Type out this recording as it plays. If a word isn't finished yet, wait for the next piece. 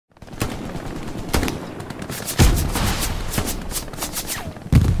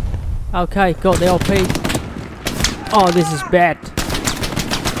Okay, got the LP. Oh, this is bad.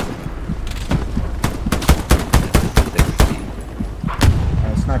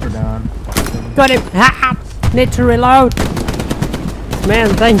 Sniper down. Got him! Ha! Need to reload! Man,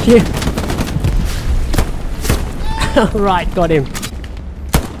 thank you. Right, got him.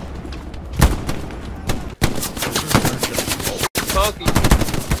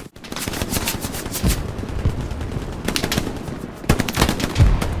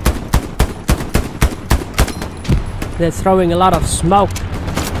 They're throwing a lot of smoke.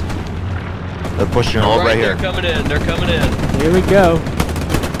 They're pushing all right here. They're coming in. They're coming in. Here we go.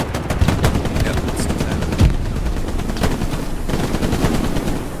 Yep, let's do that.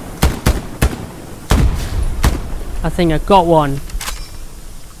 I think I got one.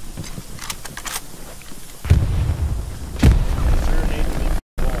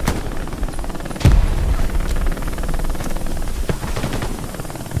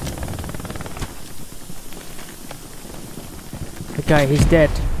 Okay, he's dead.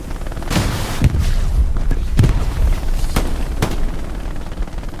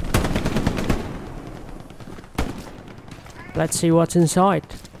 Let's see what's inside.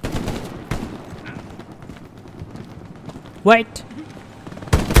 Wait!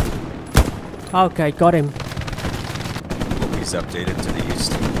 Okay, got him. He's updated to the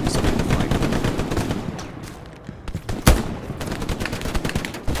east. So we can fight.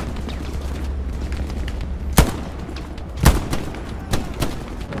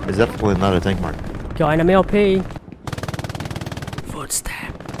 It's definitely not a tank mark. Got an MLP.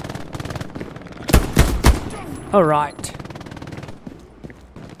 Footstep. Alright.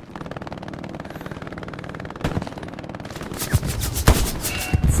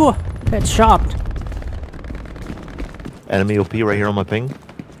 Phew, that's shot. Enemy OP right here on my ping.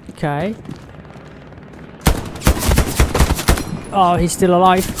 Okay. Oh, he's still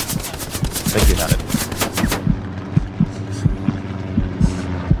alive. Thank you. Got it.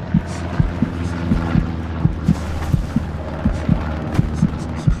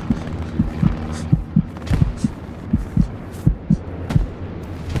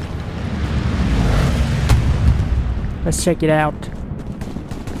 Let's check it out.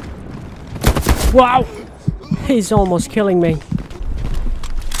 Wow! He's almost killing me.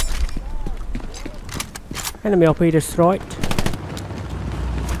 Enemy LP destroyed.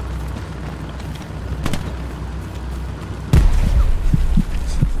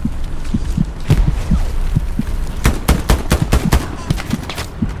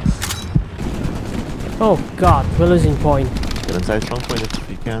 Oh god, we're losing point. Get inside strong point if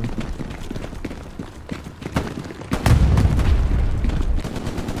you can.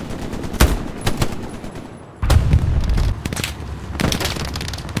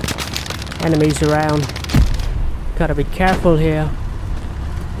 Enemies around. Gotta be careful here.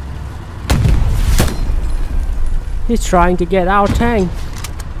 He's trying to get our tank.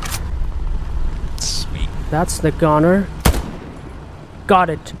 Sweet. That's the gunner.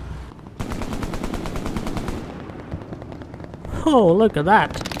 Got it. Oh, look at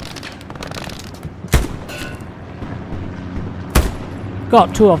that.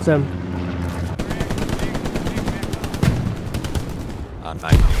 Got two of them.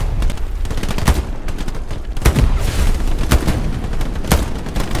 Nice.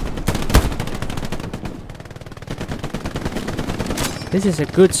 This is a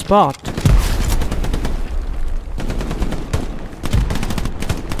good spot.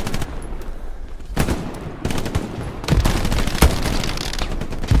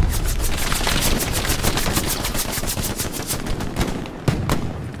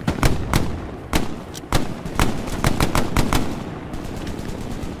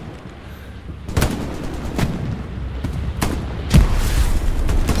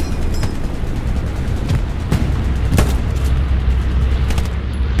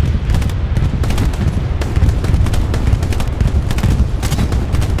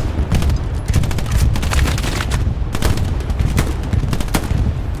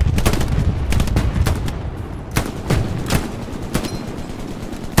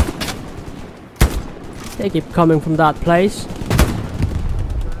 They keep coming from that place.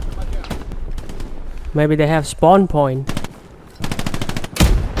 Maybe they have spawn point.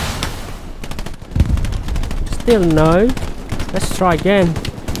 Still no. Let's try again.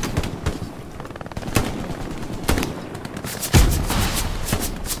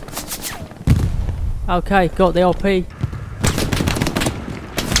 Okay, got the LP.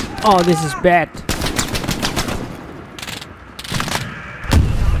 Oh, this is bad.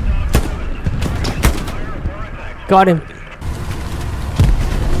 Got him.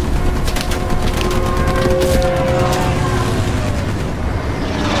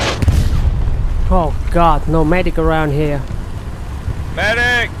 God, no medic around here.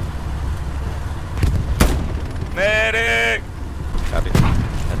 Medic! Medic! Copy.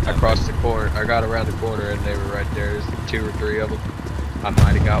 I crossed the corner. I got around the corner and they were right there. There's 2 or 3 of them. I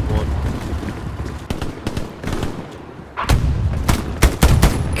might have got one.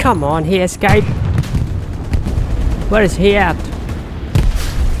 Come on, he escaped. Where is he at?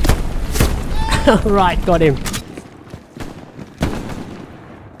 Right, got him.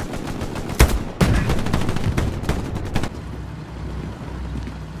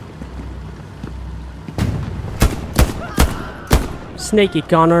 Sneaky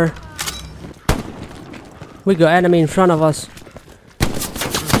Connor. We got enemy in front of us.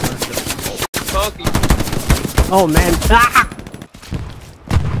 Funky. Oh man. Ah!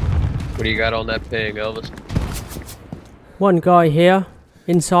 What do you got on that ping, Elvis? One guy here,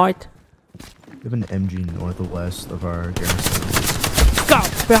 inside. We have an MG northwest of our garrison. Go!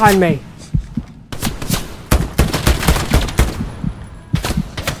 Behind me!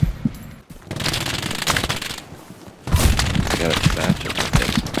 Got a match up with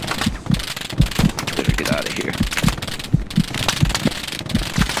this. Better get out of here.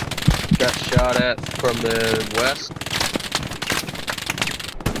 Got shot at from the west.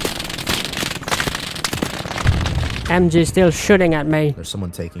 MG still shooting at me. There's someone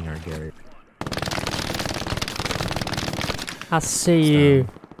taking our garret. I see you.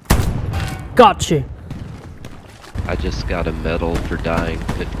 Got you. I just got a medal for dying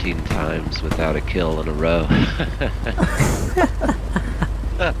 15 times without a kill in a row.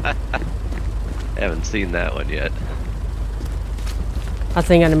 Haven't seen that one yet. I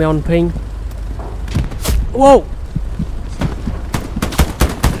think enemy on ping. Whoa!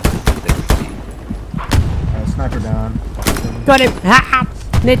 Sniper down. Got him! Ha!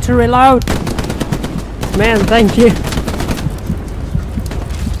 Need to reload! Man, thank you.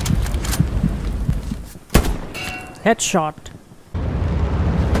 Headshot.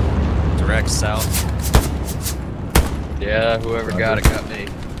 Direct south. Yeah, whoever got it got me.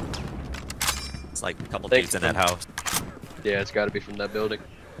 It's like a couple Thanks, dudes in that house. Yeah, it's got to be from that building.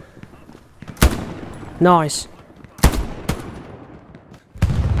 Nice.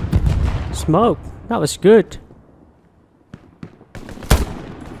 Smoke. That was good.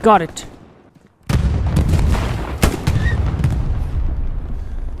 Got it.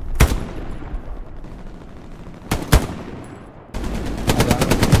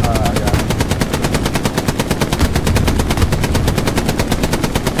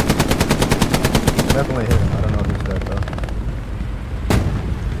 Definitely hit him. I don't know if he's dead though.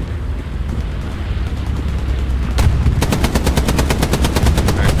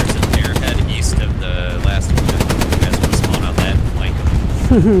 Alright, there's an airhead east of the last one. You guys want to spawn out that flank?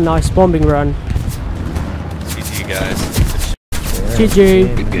 Nice bombing run. GG guys.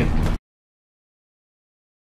 GG. Good game.